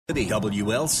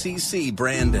WLCC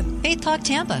Brandon. Faith Talk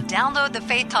Tampa. Download the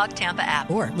Faith Talk Tampa app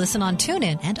or listen on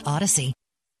TuneIn and Odyssey.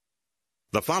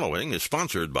 The following is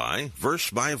sponsored by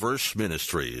Verse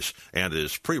Ministries and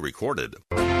is pre-recorded.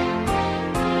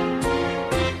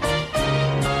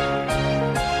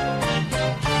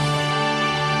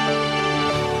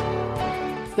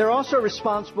 They're also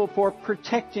responsible for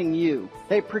protecting you.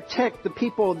 They protect the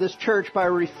people of this church by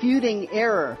refuting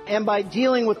error and by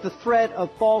dealing with the threat of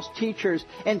false teachers.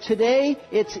 And today,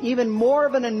 it's even more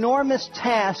of an enormous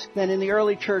task than in the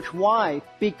early church. Why?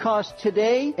 Because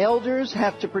today, elders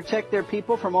have to protect their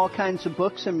people from all kinds of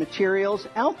books and materials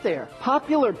out there.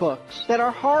 Popular books that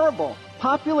are horrible.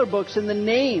 Popular books in the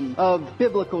name of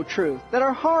biblical truth that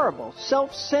are horrible,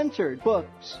 self-centered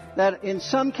books that in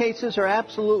some cases are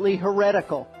absolutely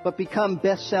heretical but become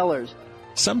bestsellers.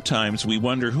 Sometimes we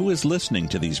wonder who is listening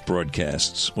to these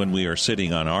broadcasts when we are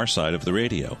sitting on our side of the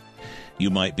radio. You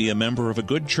might be a member of a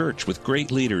good church with great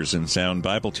leaders and sound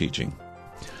Bible teaching.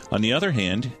 On the other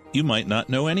hand, you might not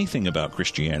know anything about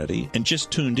Christianity and just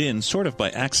tuned in sort of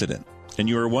by accident, and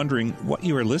you are wondering what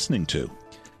you are listening to.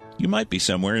 You might be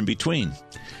somewhere in between.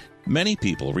 Many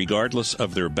people, regardless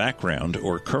of their background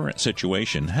or current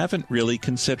situation, haven't really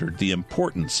considered the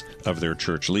importance of their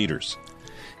church leaders.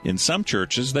 In some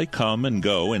churches, they come and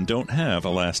go and don't have a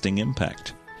lasting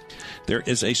impact. There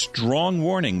is a strong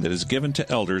warning that is given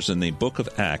to elders in the book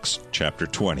of Acts, chapter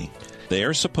 20. They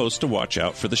are supposed to watch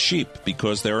out for the sheep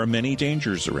because there are many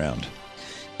dangers around.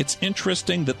 It's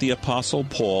interesting that the Apostle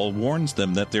Paul warns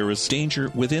them that there is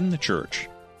danger within the church.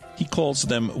 He calls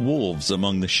them wolves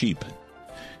among the sheep.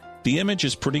 The image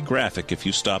is pretty graphic if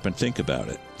you stop and think about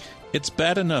it. It's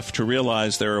bad enough to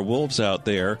realize there are wolves out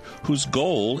there whose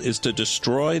goal is to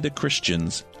destroy the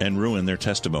Christians and ruin their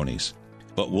testimonies.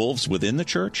 But wolves within the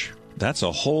church? That's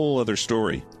a whole other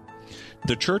story.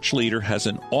 The church leader has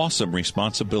an awesome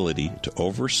responsibility to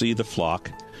oversee the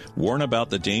flock, warn about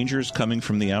the dangers coming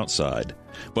from the outside,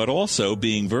 but also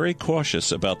being very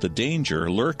cautious about the danger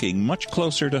lurking much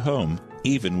closer to home,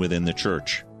 even within the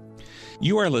church.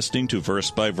 You are listening to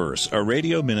Verse by Verse, a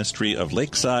radio ministry of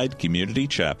Lakeside Community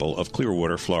Chapel of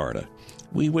Clearwater, Florida.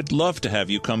 We would love to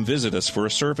have you come visit us for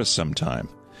a service sometime.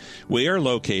 We are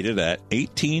located at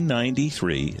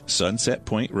 1893 Sunset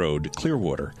Point Road,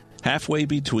 Clearwater, halfway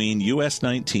between US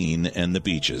 19 and the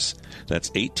beaches. That's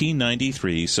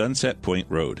 1893 Sunset Point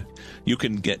Road. You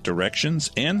can get directions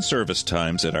and service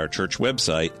times at our church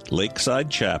website,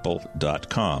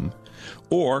 lakesidechapel.com,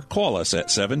 or call us at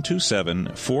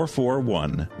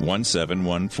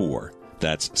 727-441-1714.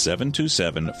 That's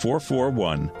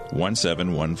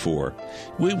 727-441-1714.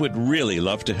 We would really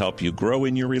love to help you grow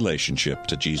in your relationship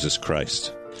to Jesus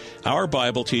Christ. Our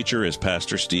Bible teacher is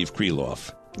Pastor Steve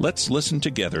Kreloff. Let's listen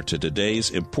together to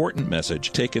today's important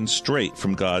message taken straight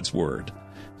from God's Word.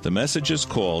 The message is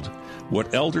called,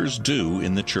 What Elders Do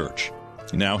in the Church.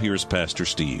 Now here's Pastor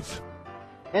Steve.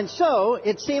 And so,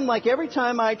 it seemed like every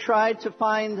time I tried to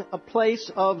find a place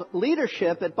of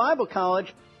leadership at Bible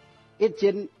college, it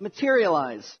didn't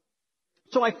materialize.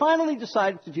 So I finally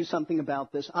decided to do something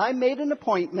about this. I made an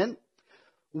appointment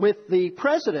with the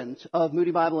president of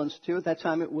Moody Bible Institute. At that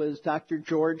time it was Dr.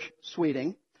 George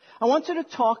Sweeting. I wanted to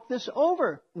talk this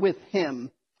over with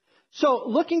him. So,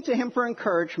 looking to him for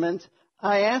encouragement,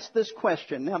 I asked this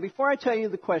question. Now, before I tell you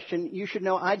the question, you should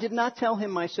know I did not tell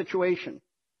him my situation.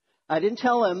 I didn't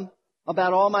tell him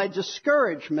about all my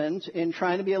discouragement in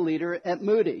trying to be a leader at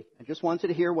Moody. I just wanted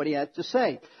to hear what he had to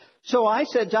say. So I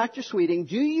said, Dr. Sweeting,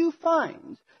 do you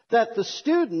find that the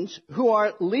students who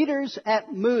are leaders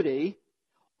at Moody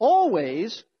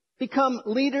always become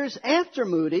leaders after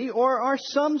Moody, or are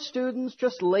some students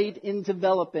just late in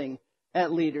developing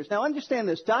at leaders? Now understand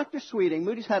this, Dr. Sweeting,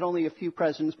 Moody's had only a few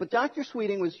presidents, but Dr.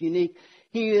 Sweeting was unique.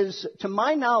 He is, to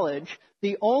my knowledge,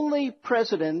 the only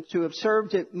president to have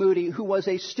served at Moody who was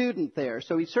a student there.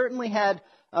 So he certainly had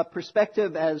a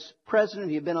perspective as president.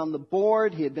 He had been on the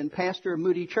board. He had been pastor of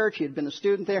Moody Church. He had been a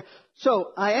student there.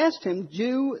 So I asked him,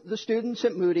 do the students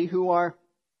at Moody who are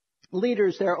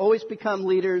leaders there always become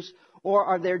leaders, or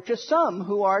are there just some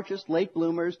who are just late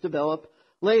bloomers, develop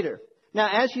later? Now,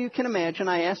 as you can imagine,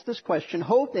 I asked this question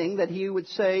hoping that he would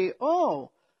say,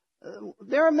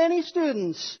 there are many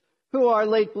students who are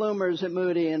late bloomers at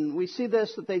Moody, and we see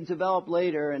this, that they develop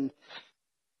later, and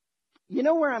you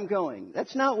know where I'm going.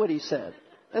 That's not what he said.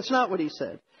 That's not what he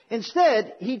said.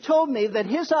 Instead, he told me that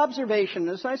his observation,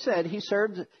 as I said, he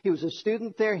was a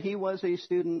student there, he was a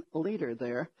student leader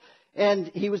there,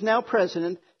 and he was now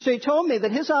president. So he told me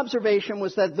that his observation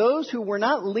was that those who were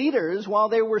not leaders while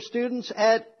they were students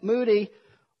at Moody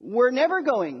were never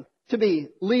going to be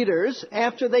leaders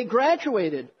after they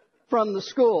graduated from the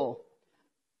school.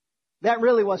 that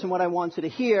really wasn't what I wanted to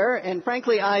hear, and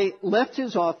frankly, I left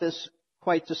his office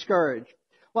quite discouraged.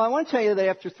 Well, I want to tell you that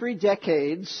after 3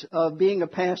 decades of being a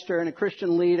pastor and a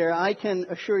Christian leader, I can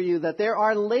assure you that there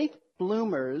are late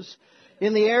bloomers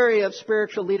in the area of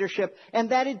spiritual leadership, and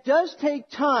that it does take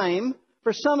time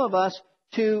for some of us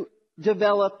to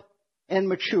develop and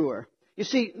mature. You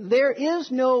see, there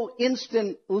is no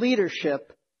instant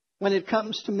leadership when it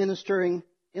comes to ministering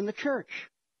in the church.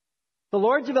 The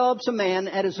Lord develops a man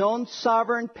at his own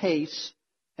sovereign pace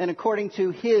and according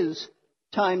to his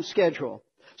time schedule.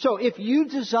 So if you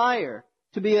desire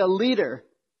to be a leader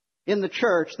in the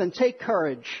church, then take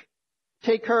courage.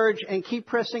 Take courage and keep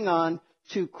pressing on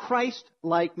to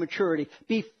Christ-like maturity.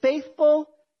 Be faithful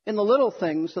in the little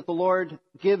things that the Lord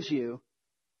gives you,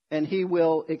 and He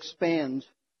will expand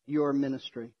your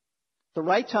ministry. At the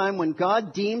right time, when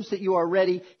God deems that you are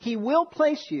ready, He will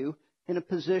place you in a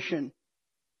position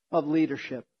of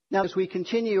leadership. Now, as we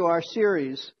continue our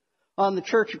series on the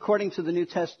church according to the New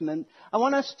Testament, I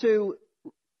want us to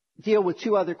deal with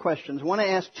 2 other questions. I want to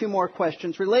ask 2 more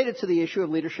questions related to the issue of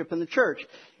leadership in the church.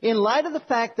 In light of the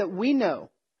fact that we know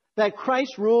that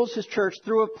Christ rules His church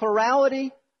through a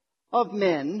plurality of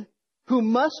men who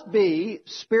must be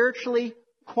spiritually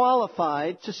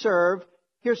qualified to serve,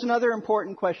 here's another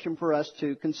important question for us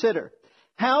to consider.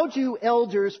 How do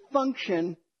elders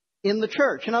function in the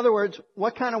church? In other words,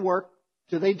 what kind of work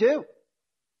do they do?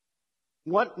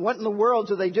 What in the world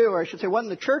do they do? Or I should say, what in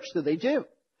the church do they do?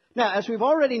 Now, as we've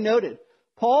already noted,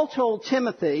 Paul told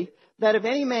Timothy that if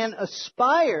any man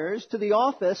aspires to the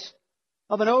office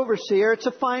of an overseer, it's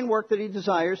a fine work that he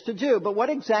desires to do. But what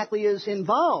exactly is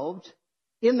involved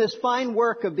in this fine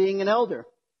work of being an elder?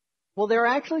 Well, there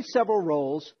are actually several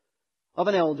roles of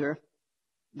an elder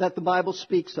that the Bible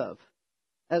speaks of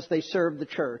as they serve the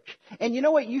church. And you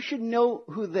know what? You should know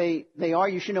who they are.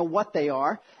 You should know what they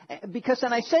are.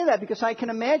 And I say that because I can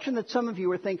imagine that some of you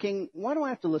are thinking, why do I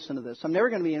have to listen to this? I'm never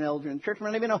going to be an elder in the church.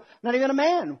 I'm not even a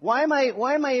man. Why am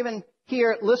I even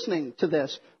here listening to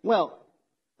this? Well,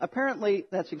 apparently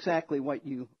that's exactly what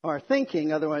you are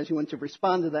thinking. Otherwise you wouldn't have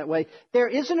responded that way. There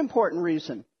is an important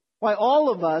reason why all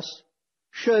of us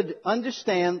should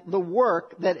understand the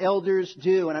work that elders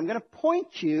do. And I'm going to point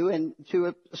you to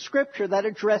a scripture that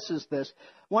addresses this.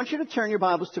 I want you to turn your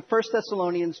Bibles to 1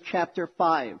 Thessalonians chapter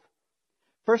 5.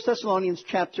 1 Thessalonians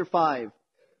chapter 5.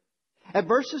 At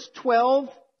verses 12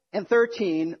 and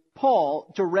 13,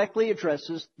 Paul directly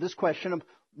addresses this question of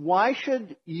why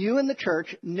should you in the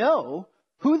church know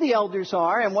who the elders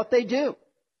are and what they do?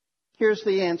 Here's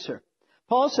the answer.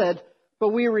 Paul said,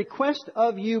 "But we request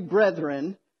of you,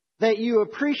 brethren, that you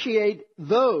appreciate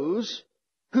those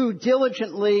who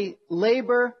diligently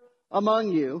labor among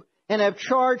you and have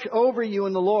charge over you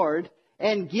in the Lord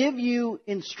and give you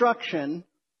instruction,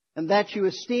 and that you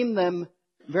esteem them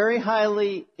very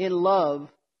highly in love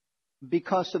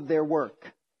because of their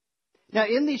work." Now,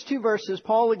 in these 2 verses,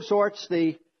 Paul exhorts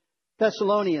the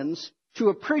Thessalonians to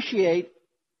appreciate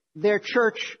their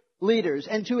church leaders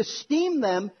and to esteem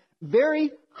them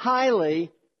very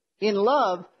highly in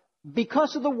love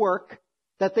because of the work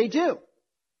that they do.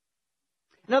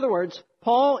 In other words,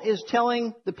 Paul is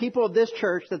telling the people of this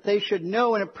church that they should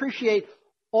know and appreciate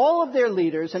all of their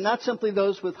leaders and not simply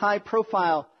those with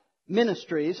high-profile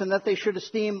ministries, and that they should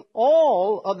esteem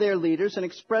all of their leaders and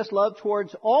express love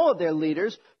towards all of their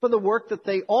leaders for the work that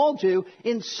they all do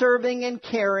in serving and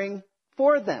caring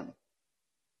for them.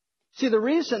 See, the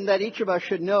reason that each of us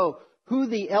should know who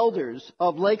the elders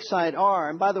of Lakeside are,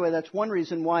 and by the way, that's one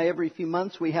reason why every few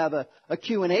months we have a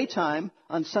Q&A time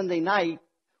on Sunday night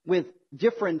with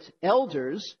different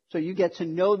elders, so you get to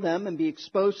know them and be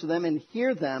exposed to them and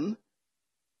hear them.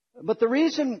 But the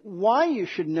reason why you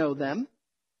should know them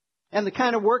and the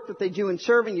kind of work that they do in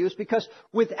serving you is because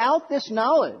without this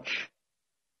knowledge,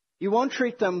 you won't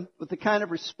treat them with the kind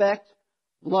of respect,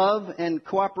 love, and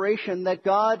cooperation that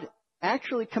God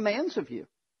actually commands of you.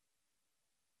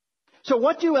 So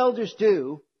what do elders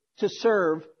do to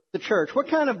serve the church? What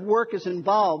kind of work is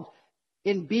involved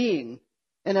in being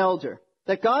an elder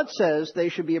that God says they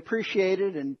should be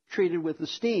appreciated and treated with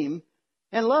esteem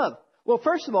and love? Well,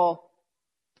 first of all,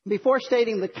 before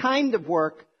stating the kind of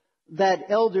work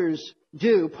that elders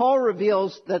do, Paul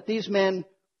reveals that these men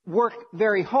work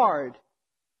very hard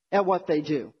at what they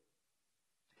do.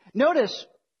 Notice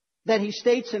that he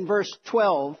states in verse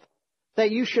 12 that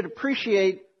you should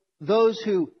appreciate those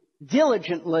who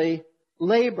diligently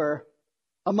labor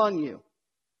among you.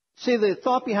 See, the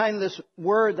thought behind this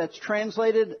word that's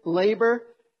translated labor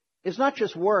is not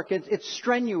just work. It's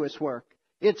strenuous work.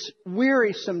 It's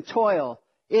wearisome toil.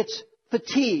 It's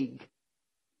fatigue.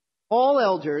 All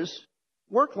elders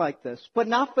work like this, but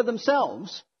not for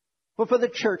themselves, but for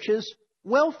the church's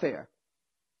welfare.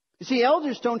 You see,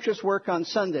 elders don't just work on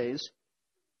Sundays.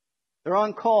 They're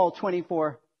on call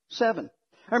 24/7.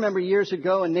 I remember years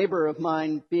ago a neighbor of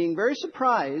mine being very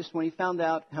surprised when he found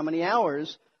out how many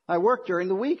hours I worked during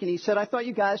the week. And he said, "I thought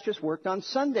you guys just worked on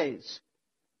Sundays."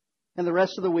 And the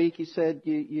rest of the week, he said,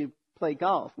 you play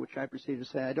golf, which I proceeded to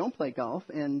say, I don't play golf,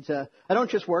 and I don't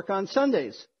just work on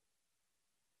Sundays.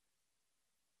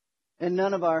 And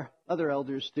none of our other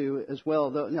elders do as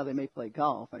well. Though, now, they may play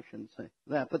golf. I shouldn't say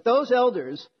that. But those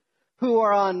elders who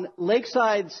are on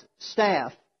Lakeside's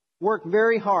staff work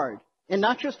very hard. And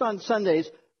not just on Sundays,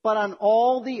 but on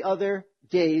all the other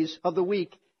days of the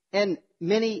week and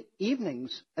many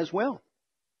evenings as well.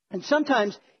 And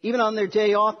sometimes, even on their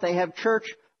day off, they have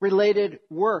church-related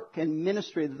work and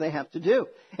ministry that they have to do.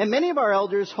 And many of our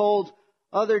elders hold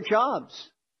other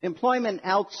jobs, employment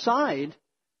outside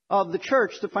of the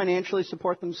church to financially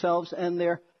support themselves and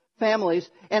their families.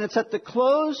 And it's at the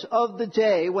close of the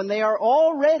day when they are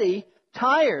already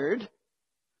tired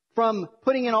from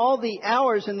putting in all the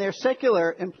hours in their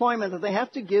secular employment that they have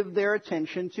to give their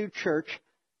attention to church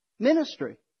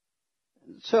ministry.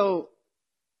 So,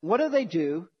 what do they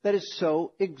do that is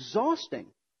so exhausting?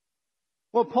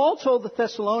 Well, Paul told the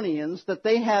Thessalonians that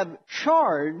they have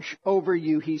charge over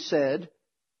you, he said,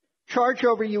 charge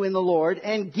over you in the Lord,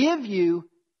 and give you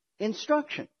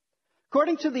instruction.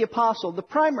 According to the apostle, the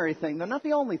primary thing, though not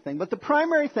the only thing, but the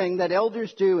primary thing that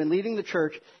elders do in leading the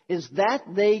church is that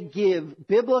they give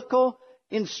biblical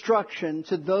instruction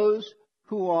to those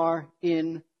who are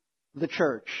in the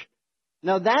church.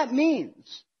 Now that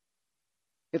means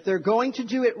if they're going to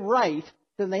do it right,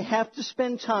 then they have to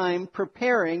spend time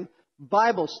preparing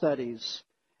Bible studies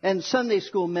and Sunday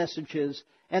school messages.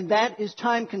 And that is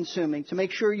time consuming to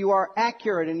make sure you are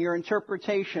accurate in your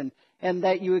interpretation and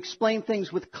that you explain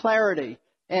things with clarity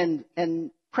and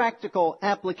practical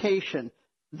application.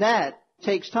 That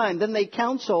takes time. Then they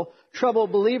counsel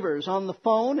troubled believers on the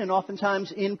phone and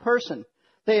oftentimes in person.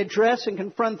 They address and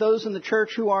confront those in the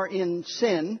church who are in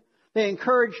sin. They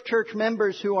encourage church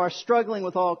members who are struggling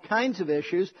with all kinds of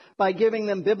issues by giving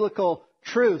them biblical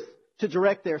truth to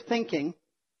direct their thinking.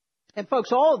 And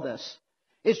folks, all of this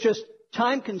is just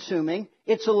time consuming.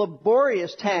 It's a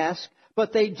laborious task,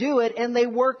 but they do it and they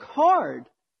work hard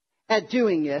at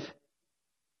doing it.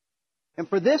 And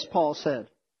for this, Paul said,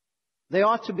 they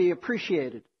ought to be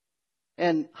appreciated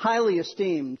and highly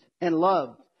esteemed and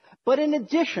loved. But in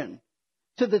addition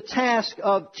to the task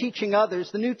of teaching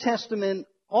others, the New Testament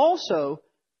also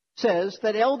says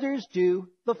that elders do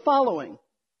the following.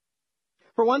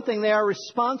 For one thing, they are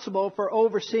responsible for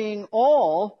overseeing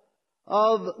all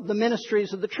of the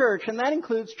ministries of the church, and that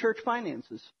includes church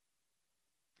finances.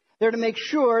 They're to make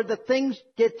sure that things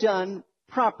get done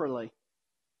properly.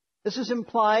 This is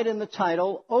implied in the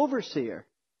title overseer.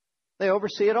 They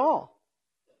oversee it all.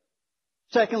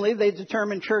 Secondly, they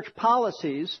determine church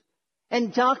policies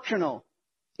and doctrinal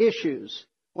issues.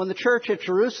 When the church at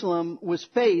Jerusalem was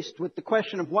faced with the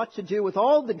question of what to do with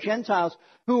all the Gentiles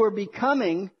who were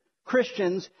becoming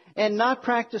Christians and not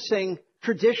practicing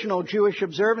traditional Jewish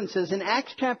observances, in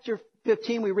Acts chapter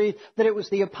 15 we read that it was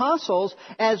the apostles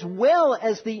as well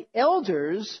as the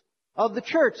elders of the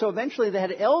church. So eventually they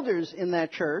had elders in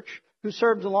that church who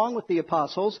served along with the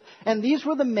apostles, and these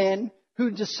were the men who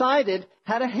decided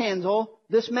how to handle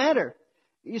this matter.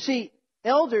 You see,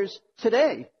 elders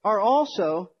today are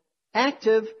also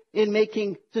active in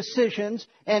making decisions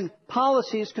and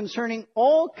policies concerning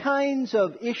all kinds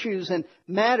of issues and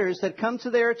matters that come to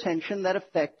their attention that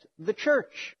affect the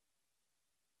church.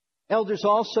 Elders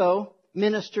also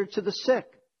minister to the sick,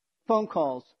 phone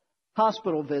calls,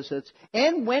 hospital visits,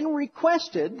 and when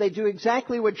requested, they do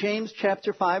exactly what James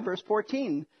chapter 5 verse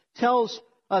 14 tells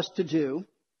us to do.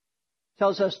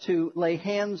 Tells us to lay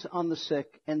hands on the sick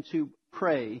and to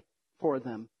pray for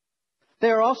them. They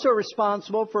are also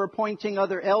responsible for appointing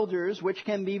other elders, which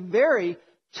can be very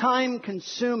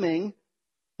time-consuming,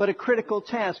 but a critical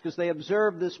task as they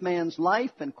observe this man's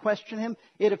life and question him.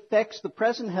 It affects the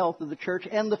present health of the church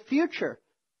and the future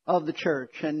of the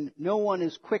church, and no one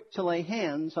is quick to lay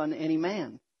hands on any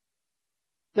man.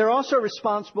 They're also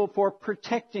responsible for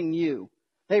protecting you.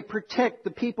 They protect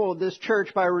the people of this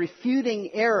church by refuting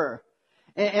error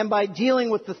and by dealing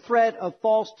with the threat of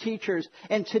false teachers.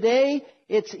 And today,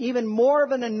 it's even more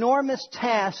of an enormous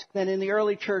task than in the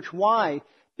early church. Why?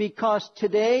 Because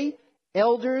today,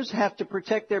 elders have to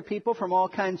protect their people from all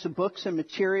kinds of books and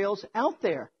materials out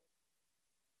there.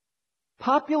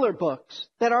 Popular books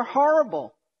that are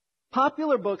horrible.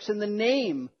 Popular books in the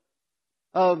name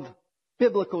of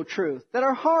biblical truth that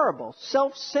are horrible.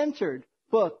 Self-centered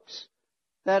books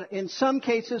that in some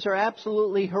cases are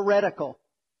absolutely heretical.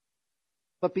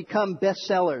 but become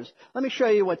bestsellers. Let me show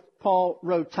you what Paul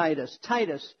wrote Titus.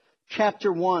 Titus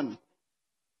chapter 1.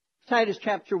 Titus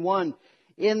chapter 1.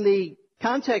 In the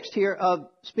context here of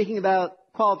speaking about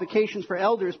qualifications for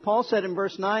elders, Paul said in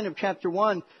verse 9 of chapter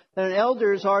 1 that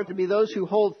elders are to be those who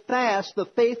hold fast the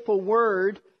faithful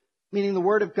word, meaning the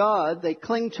word of God. They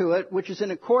cling to it, which is in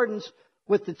accordance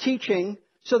with the teaching,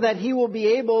 so that he will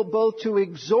be able both to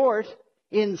exhort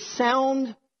in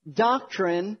sound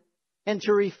doctrine and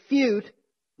to refute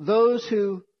those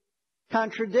who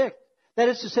contradict. That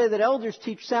is to say that elders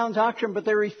teach sound doctrine, but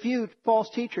they refute false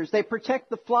teachers. They protect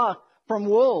the flock from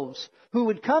wolves who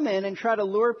would come in and try to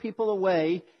lure people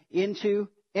away into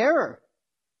error.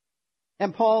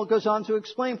 And Paul goes on to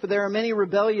explain, for there are many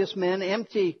rebellious men,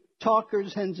 empty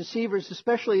talkers and deceivers,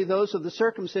 especially those of the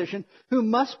circumcision, who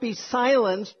must be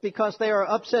silenced because they are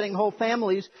upsetting whole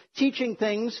families, teaching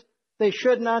things they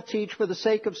should not teach for the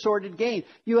sake of sordid gain.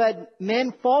 You had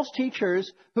men, false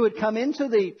teachers, who had come into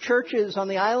the churches on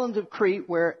the island of Crete,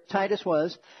 where Titus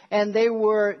was, and they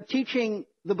were teaching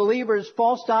the believers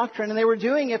false doctrine, and they were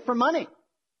doing it for money.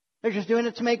 They're just doing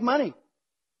it to make money.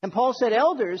 And Paul said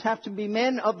elders have to be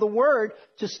men of the word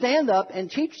to stand up and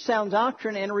teach sound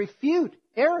doctrine and refute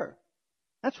error.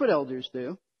 That's what elders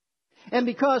do. And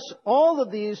because all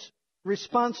of these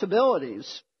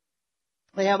responsibilities,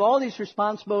 they have all these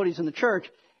responsibilities in the church,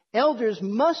 elders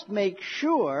must make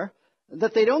sure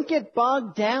that they don't get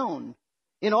bogged down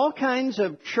in all kinds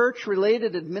of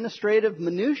church-related administrative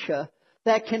minutia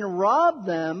that can rob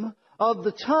them of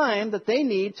the time that they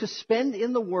need to spend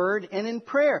in the Word and in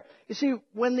prayer. You see,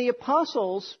 when the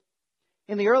apostles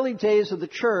in the early days of the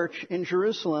church in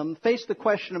Jerusalem faced the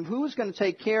question of who was going to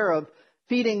take care of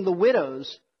feeding the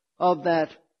widows of that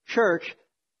church,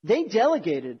 they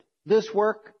delegated this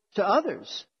work to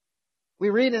others.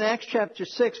 We read in Acts chapter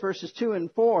 6, verses 2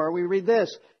 and 4, we read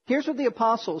this. Here's what the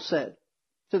apostles said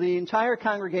to the entire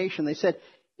congregation. They said,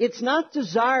 it's not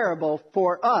desirable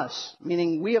for us,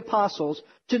 meaning we apostles,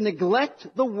 to neglect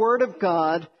the Word of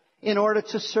God in order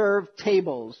to serve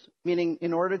tables, meaning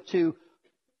in order to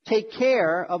take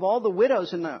care of all the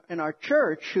widows in our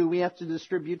church who we have to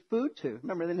distribute food to.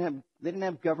 Remember, they didn't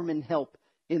have government help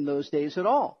in those days at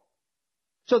all.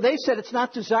 So they said it's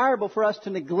not desirable for us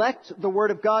to neglect the Word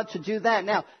of God to do that.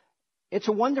 Now, it's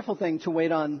a wonderful thing to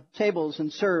wait on tables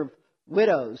and serve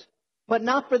widows, but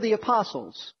not for the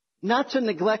apostles. Not to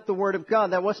neglect the Word of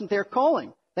God. That wasn't their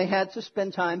calling. They had to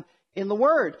spend time in the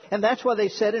Word. And that's why they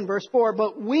said in verse 4,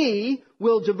 but we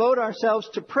will devote ourselves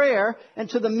to prayer and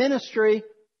to the ministry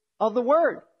of the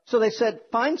Word. So they said,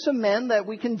 find some men that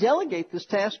we can delegate this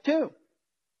task to.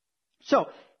 So,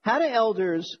 how do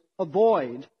elders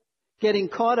avoid getting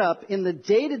caught up in the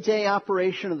day-to-day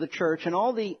operation of the church and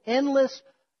all the endless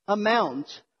amount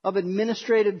of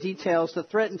administrative details that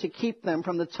threaten to keep them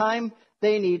from the time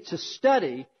they need to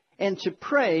study and to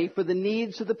pray for the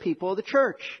needs of the people of the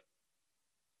church?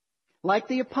 Like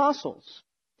the apostles,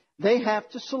 they have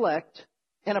to select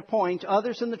and appoint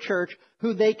others in the church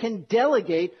who they can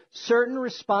delegate certain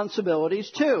responsibilities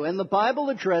to. And the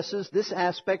Bible addresses this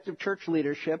aspect of church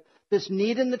leadership, this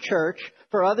need in the church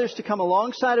for others to come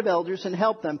alongside of elders and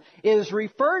help them. It is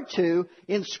referred to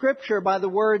in Scripture by the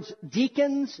words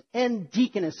deacons and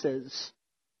deaconesses.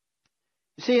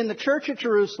 You see, in the church at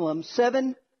Jerusalem,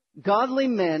 7 godly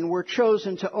men were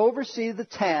chosen to oversee the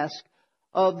task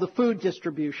of the food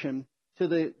distribution to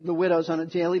the widows on a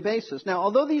daily basis. Now,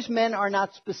 although these men are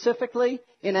not specifically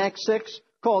in Acts 6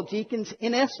 called deacons,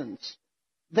 in essence,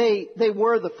 they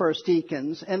were the first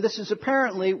deacons, and this is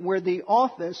apparently where the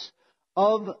office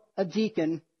of a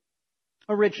deacon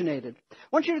originated. I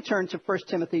want you to turn to 1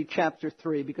 Timothy chapter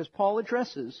 3 because Paul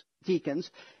addresses deacons,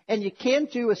 and you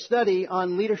can't do a study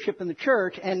on leadership in the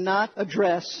church and not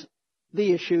address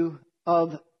the issue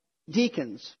of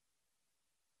deacons.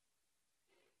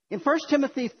 In 1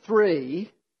 Timothy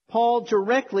 3, Paul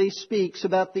directly speaks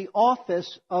about the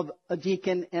office of a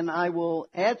deacon, and I will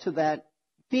add to that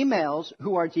females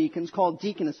who are deacons called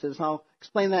deaconesses. I'll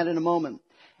explain that in a moment.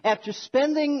 After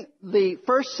spending the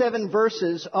first 7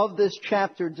 verses of this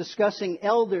chapter discussing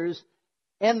elders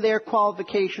and their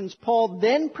qualifications, Paul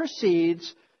then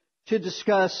proceeds to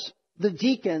discuss the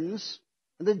deacons,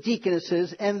 the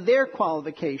deaconesses, and their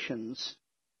qualifications.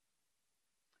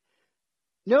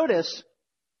 Notice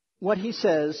what he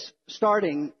says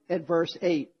starting at verse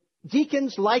 8.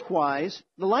 Deacons likewise,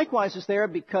 the likewise is there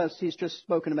because he's just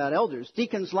spoken about elders.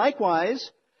 Deacons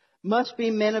likewise must be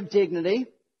men of dignity,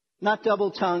 not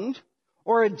double-tongued,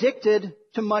 or addicted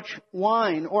to much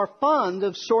wine, or fond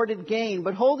of sordid gain,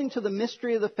 but holding to the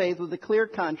mystery of the faith with a clear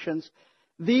conscience.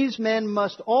 These men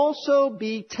must also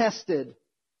be tested.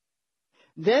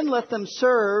 Then let them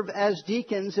serve as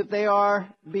deacons if they are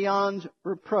beyond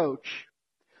reproach.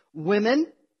 Women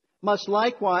must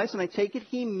likewise, and I take it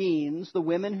he means the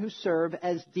women who serve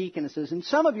as deaconesses. In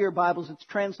some of your Bibles, it's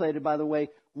translated, by the way,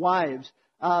 wives.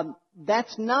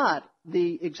 That's not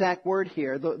the exact word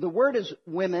here. The word is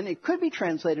women. It could be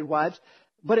translated wives,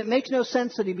 but it makes no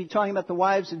sense that he'd be talking about the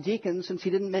wives of deacons since he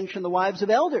didn't mention the wives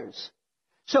of elders.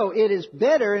 So it is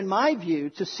better, in my view,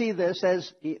 to see this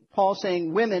as Paul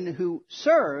saying women who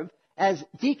serve as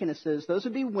deaconesses. Those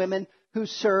would be women who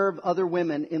serve other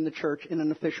women in the church in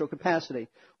an official capacity.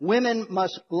 Women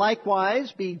must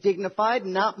likewise be dignified,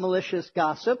 not malicious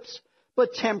gossips,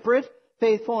 but temperate,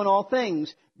 faithful in all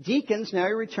things. Deacons, now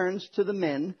he returns to the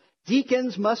men,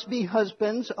 deacons must be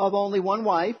husbands of only one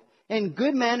wife and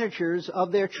good managers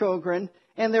of their children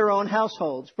and their own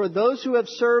households. For those who have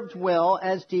served well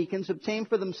as deacons obtain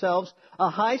for themselves a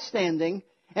high standing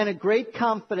and a great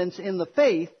confidence in the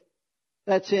faith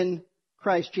that's in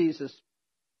Christ Jesus.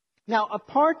 Now,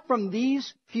 apart from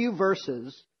these few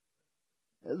verses,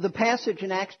 the passage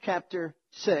in Acts chapter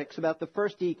 6 about the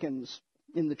first deacons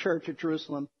in the church at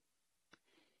Jerusalem,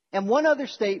 and one other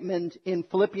statement in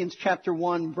Philippians chapter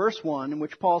 1, verse 1, in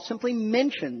which Paul simply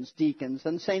mentions deacons,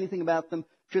 doesn't say anything about them,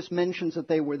 just mentions that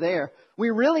they were there.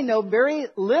 We really know very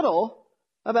little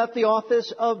about the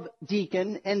office of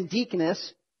deacon and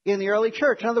deaconess in the early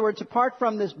church. In other words, apart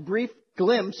from this brief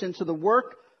glimpse into the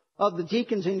work of the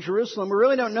deacons in Jerusalem, we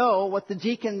really don't know what the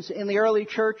deacons in the early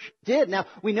church did. Now,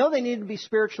 we know they needed to be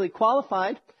spiritually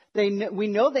qualified. We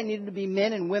know they needed to be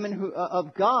men and women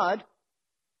of God.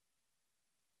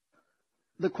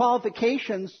 The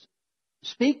qualifications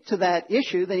speak to that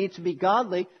issue. They need to be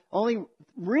godly. Only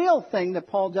real thing that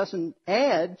Paul doesn't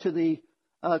add to the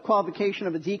qualification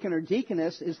of a deacon or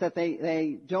deaconess is that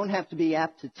they don't have to be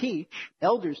apt to teach.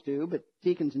 Elders do, but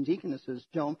deacons and deaconesses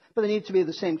don't. But they need to be of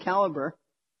the same caliber.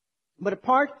 But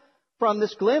apart from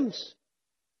this glimpse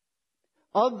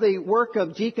of the work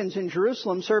of deacons in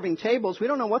Jerusalem serving tables, we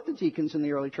don't know what the deacons in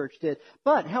the early church did.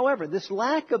 But, however, this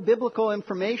lack of biblical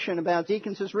information about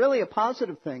deacons is really a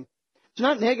positive thing. It's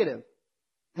not negative.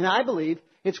 And I believe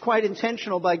it's quite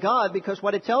intentional by God, because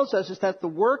what it tells us is that the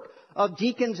work of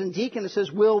deacons and deaconesses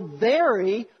will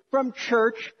vary from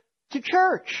church to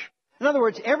church. In other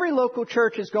words, every local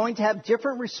church is going to have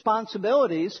different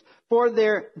responsibilities for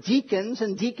their deacons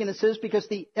and deaconesses, because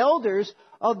the elders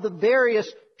of the various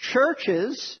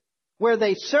churches where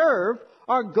they serve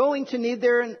are going to need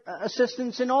their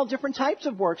assistance in all different types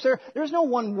of works. There's no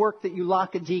one work that you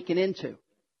lock a deacon into.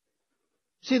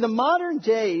 See, the modern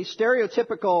day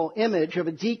stereotypical image of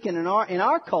a deacon in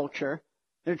our culture,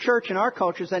 in a church in our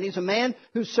culture, is that he's a man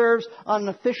who serves on an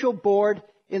official board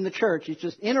in the church. He's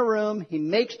just in a room. He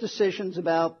makes decisions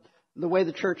about the way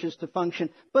the church is to function.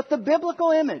 But the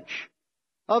biblical image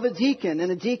of a deacon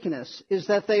and a deaconess is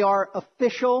that they are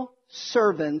official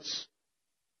servants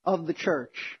of the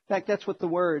church. In fact, that's what the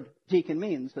word deacon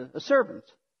means, a servant.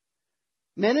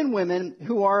 Men and women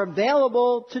who are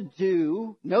available to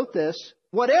do, note this,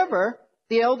 whatever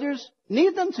the elders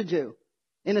need them to do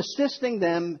in assisting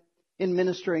them in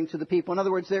ministering to the people. In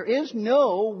other words, there is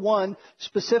no one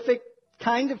specific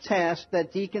kind of task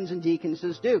that deacons and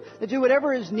deaconesses do. They do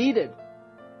whatever is needed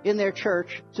in their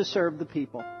church to serve the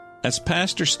people. As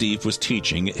Pastor Steve was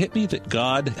teaching, it hit me that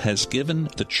God has given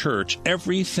the church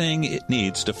everything it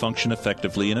needs to function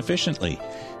effectively and efficiently.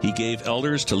 He gave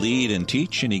elders to lead and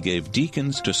teach, and He gave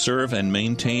deacons to serve and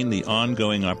maintain the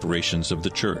ongoing operations of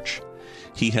the church.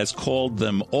 He has called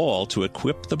them all to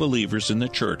equip the believers in the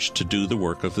church to do the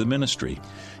work of the ministry.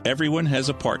 Everyone has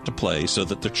a part to play so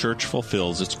that the church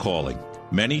fulfills its calling.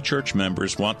 Many church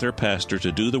members want their pastor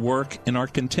to do the work and are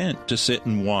content to sit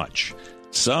and watch.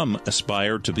 Some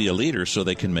aspire to be a leader so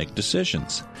they can make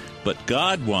decisions. But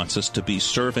God wants us to be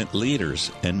servant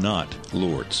leaders and not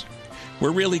lords.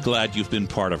 We're really glad you've been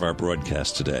part of our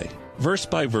broadcast today. Verse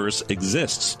by Verse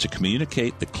exists to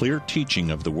communicate the clear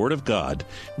teaching of the Word of God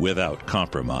without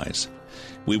compromise.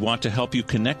 We want to help you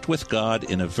connect with God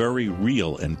in a very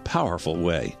real and powerful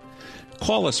way.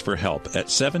 Call us for help at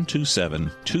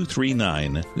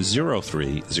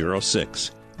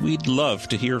 727-239-0306. We'd love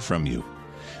to hear from you.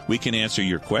 We can answer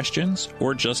your questions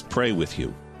or just pray with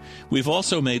you. We've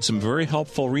also made some very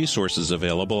helpful resources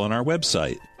available on our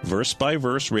website,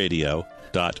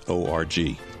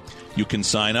 versebyverseradio.org. You can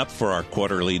sign up for our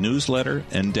quarterly newsletter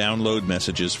and download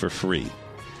messages for free.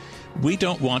 We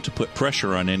don't want to put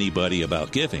pressure on anybody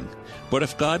about giving, but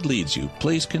if God leads you,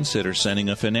 please consider sending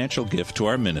a financial gift to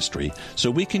our ministry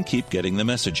so we can keep getting the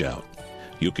message out.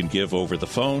 You can give over the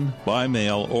phone, by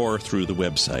mail, or through the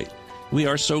website. We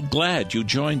are so glad you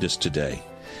joined us today.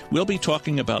 We'll be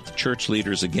talking about the church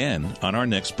leaders again on our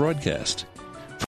next broadcast.